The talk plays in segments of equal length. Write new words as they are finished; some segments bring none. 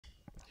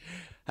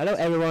Hello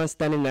everyone,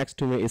 standing next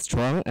to me is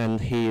Trong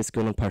and he is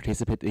going to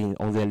participate in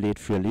Unser Lied,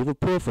 für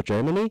Liverpool for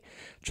Germany.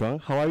 Trong,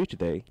 how are you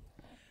today?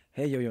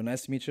 Hey Youyou,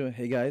 nice to meet you.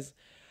 Hey guys,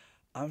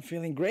 I'm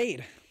feeling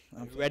great.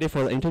 Ready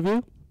for the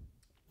interview?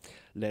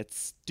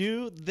 Let's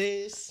do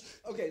this.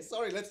 Okay,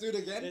 sorry, let's do it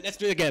again. Let's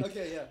do it again.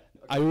 Okay, yeah.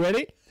 Okay. Are you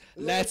ready?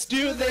 Let's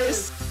do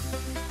this.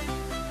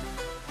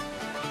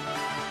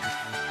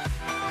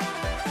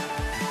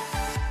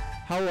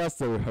 How was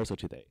the rehearsal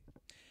today?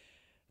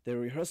 The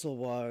rehearsal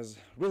was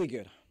really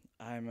good.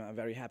 I'm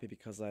very happy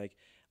because I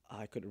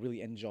could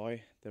really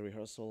enjoy the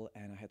rehearsal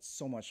and I had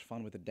so much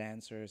fun with the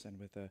dancers and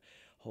with the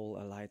whole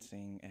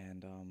lighting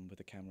and with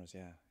the cameras.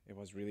 Yeah, it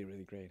was really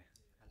great.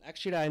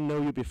 Actually, I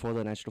know you before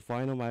the national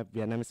final. My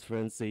Vietnamese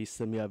friends, they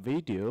sent me a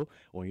video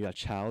when you are a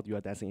child, you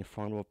are dancing in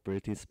front of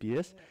Britney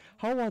Spears.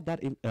 How was that?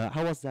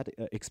 How was that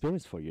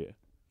experience for you?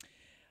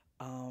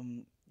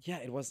 Yeah,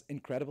 it was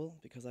incredible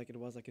because it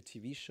was like a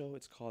TV show.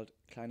 It's called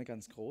Kleine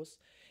ganz groß,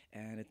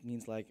 and it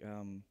means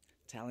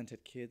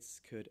talented kids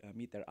could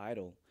meet their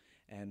idol.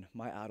 And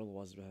my idol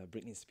was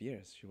Britney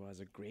Spears. She was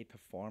a great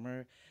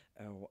performer,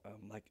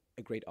 like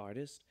a great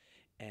artist,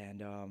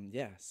 and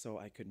yeah, so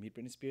I could meet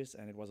Britney Spears,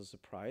 and it was a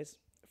surprise.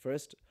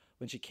 First,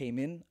 when she came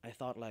in, I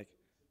thought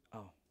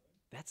oh,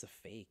 that's a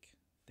fake.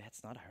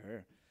 That's not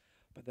her.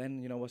 But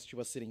then she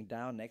was sitting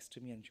down next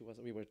to me, and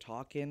we were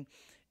talking,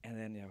 and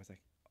then I was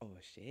like, oh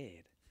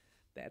shit,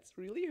 that's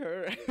really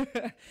her.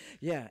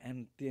 Yeah,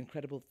 and the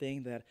incredible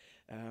thing that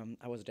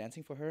I was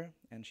dancing for her,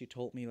 and she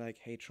told me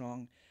hey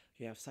Trong,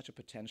 you have such a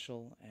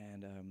potential,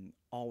 and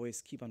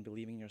always keep on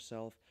believing in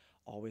yourself,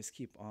 always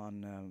keep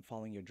on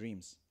following your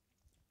dreams.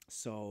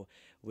 So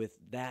with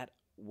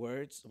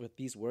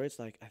these words,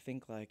 I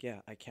think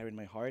yeah, I carried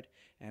my heart,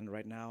 and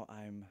right now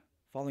I'm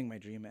following my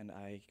dream, and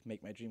I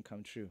make my dream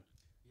come true.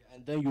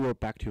 And then you were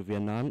back to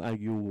Vietnam and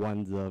you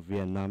won the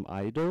Vietnam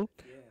Idol.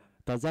 Yeah.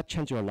 Does that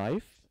change your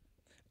life?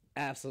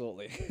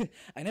 Absolutely.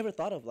 I never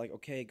thought of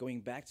okay,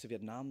 going back to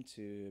Vietnam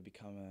to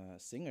become a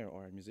singer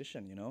or a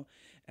musician.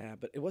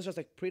 But it was just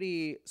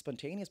pretty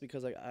spontaneous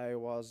because I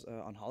was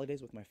on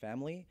holidays with my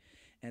family,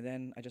 and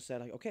then I just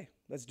said okay,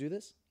 let's do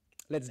this.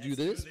 Let's do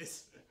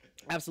this.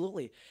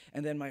 Absolutely.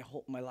 And then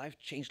my life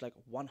changed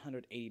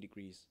 180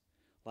 degrees.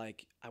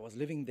 I was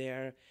living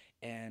there,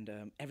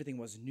 and everything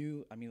was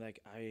new. I mean,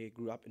 I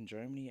grew up in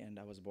Germany and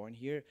I was born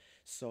here,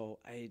 so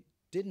I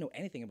didn't know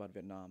anything about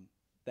Vietnam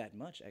that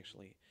much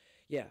actually.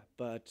 Yeah,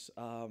 but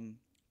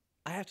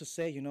I have to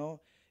say,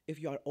 if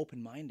you are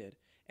open-minded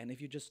and if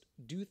you just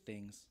do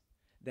things,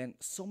 then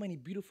so many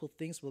beautiful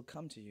things will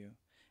come to you,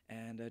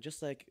 and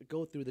just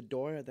go through the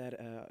door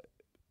that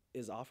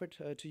is offered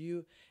to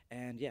you,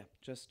 and yeah,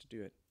 just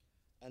do it.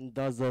 And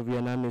does the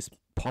Vietnamese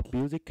pop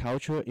music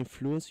culture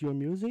influence your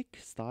music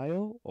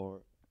style,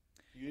 or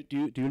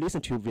do you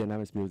listen to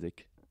Vietnamese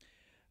music?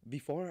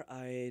 Before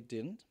I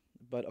didn't,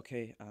 but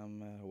okay,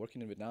 I'm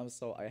working in Vietnam,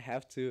 so I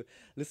have to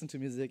listen to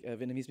music,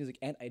 Vietnamese music,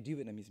 and I do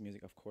Vietnamese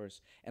music, of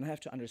course, and I have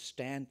to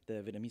understand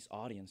the Vietnamese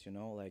audience.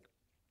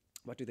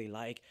 What do they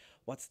like?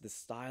 What's the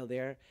style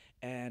there?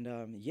 And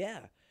yeah,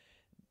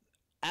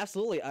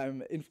 absolutely,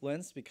 I'm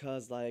influenced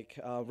because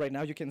right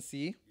now you can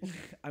see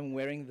I'm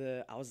wearing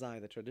the áo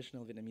dài, the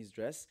traditional Vietnamese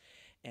dress,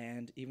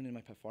 and even in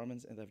my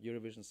performance in the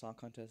Eurovision Song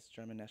Contest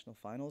German national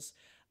finals,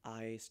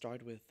 I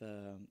start with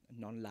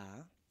non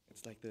la.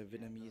 It's like the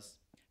Vietnamese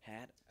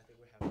hat. I think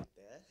we have it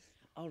there.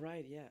 Oh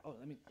right, yeah. Oh,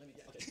 let me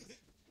get this.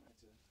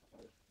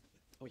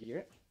 Oh,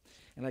 here,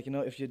 and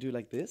if you do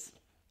this,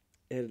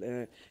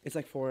 it's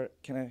for.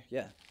 Can I?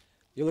 Yeah.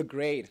 You look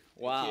great.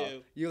 Wow.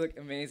 You look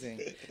amazing.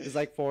 It's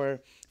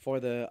for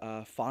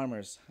the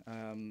farmers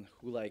who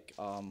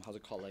how's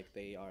it called?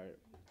 They are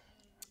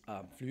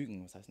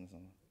Pflügen. Was heißt das?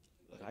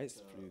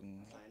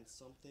 Reispflügen. Plant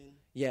something.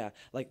 Yeah,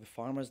 the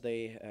farmers,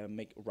 they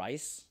make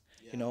rice,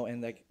 and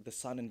the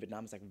sun in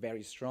Vietnam is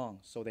very strong,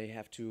 so they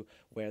have to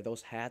wear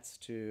those hats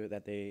to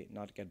that they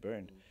not get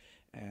burned,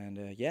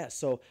 and yeah,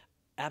 so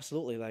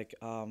absolutely the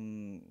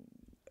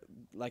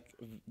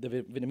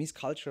Vietnamese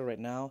culture right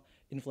now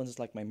influences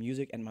my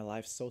music and my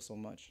life so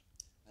much.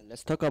 And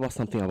let's talk about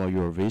something about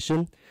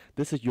Eurovision.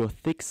 This is your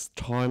sixth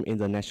time in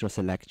the national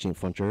selection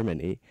from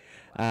Germany,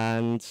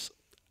 and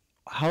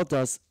how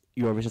does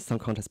Eurovision Song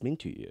Contest mean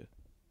to you?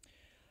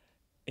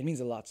 It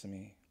means a lot to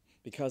me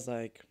because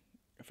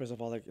first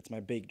of all, it's my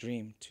big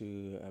dream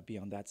to be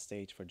on that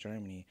stage for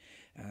Germany,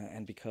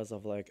 and because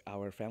of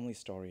our family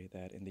story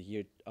that in the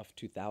year of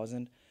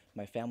 2000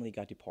 my family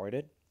got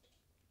deported,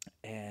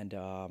 and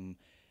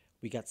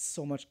we got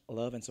so much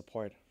love and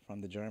support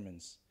from the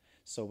Germans.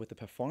 So with the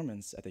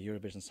performance at the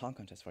Eurovision Song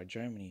Contest for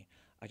Germany,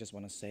 I just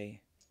want to say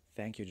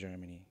thank you,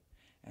 Germany,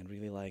 and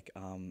really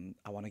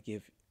I want to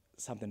give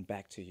something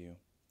back to you.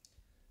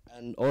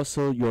 And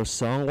also your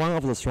song, one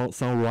of the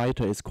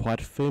songwriter is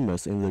quite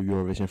famous in the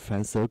Eurovision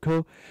fan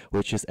circle,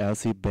 which is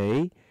Elsie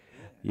Bay.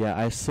 Yeah,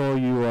 I saw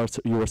you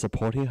were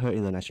supporting her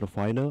in the national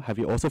final. Have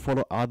you also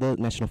followed other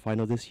national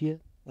final this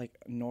year?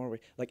 Norway,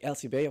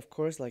 Elsie Bay, of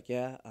course.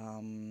 Yeah.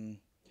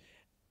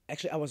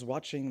 Actually, I was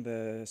watching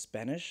the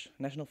Spanish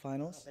national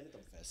finals.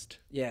 Benetton Fest.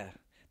 Yeah,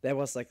 that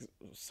was like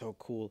so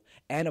cool.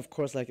 And of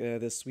course, like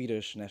the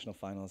Swedish national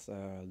finals,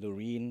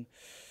 Loreen,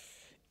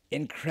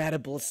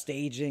 incredible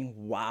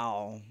staging.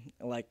 Wow,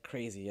 like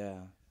crazy, yeah.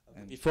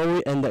 And Before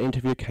we end the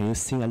interview, can you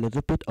sing a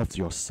little bit of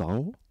your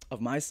song?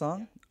 of my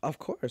song, of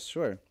course,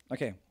 sure.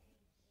 Okay.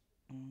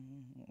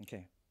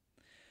 Okay.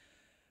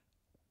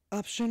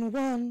 Option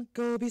 1,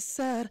 go be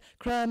sad,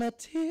 cry my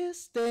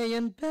tears, stay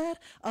in bed.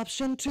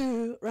 Option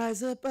 2,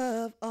 rise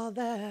above all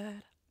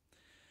that.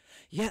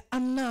 Yeah,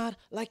 I'm not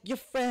like your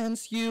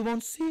friends, you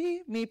won't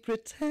see me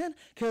pretend,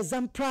 'cause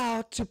I'm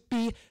proud to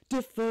be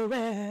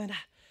different.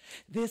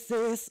 This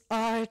is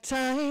our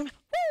time.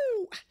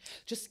 Woo!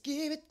 Just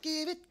give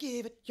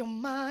it your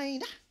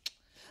mind.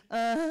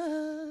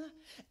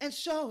 And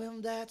show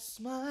him that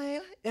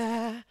smile,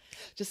 yeah.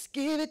 Just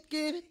give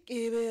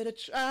it a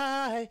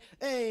try.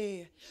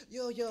 Hey,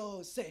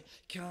 yo, say,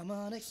 come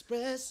on,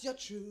 express your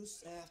true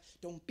self.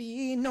 Don't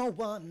be no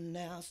one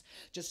else.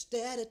 Just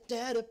dare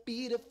to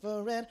be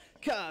different.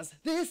 'Cause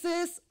this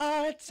is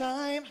our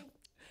time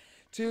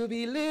to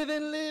be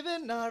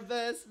living our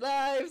best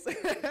lives.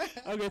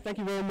 Okay, thank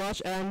you very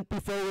much. And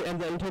before we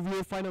end the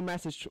interview, final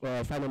message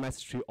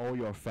to all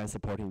your fans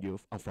supporting you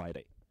on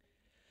Friday.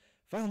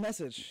 Final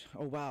message.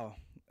 Oh wow,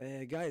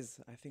 guys!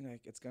 I think like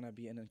it's gonna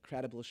be an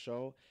incredible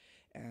show,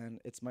 and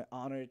it's my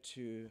honor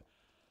to.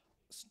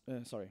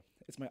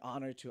 It's my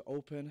honor to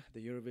open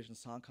the Eurovision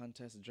Song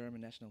Contest German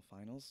National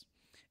Finals,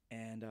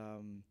 and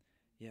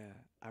yeah,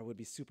 I would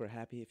be super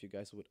happy if you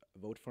guys would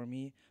vote for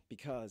me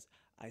because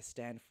I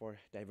stand for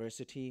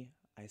diversity.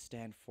 I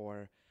stand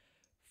for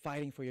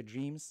fighting for your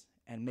dreams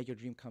and make your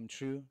dream come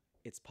true.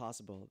 It's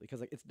possible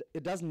because like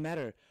it doesn't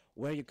matter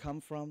where you come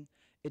from.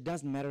 It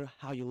doesn't matter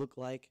how you look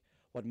like.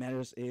 What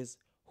matters is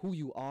who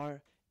you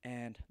are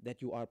and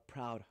that you are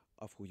proud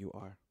of who you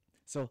are.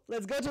 So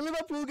let's go to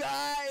Liverpool,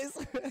 guys!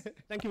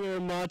 Thank you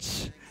very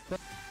much.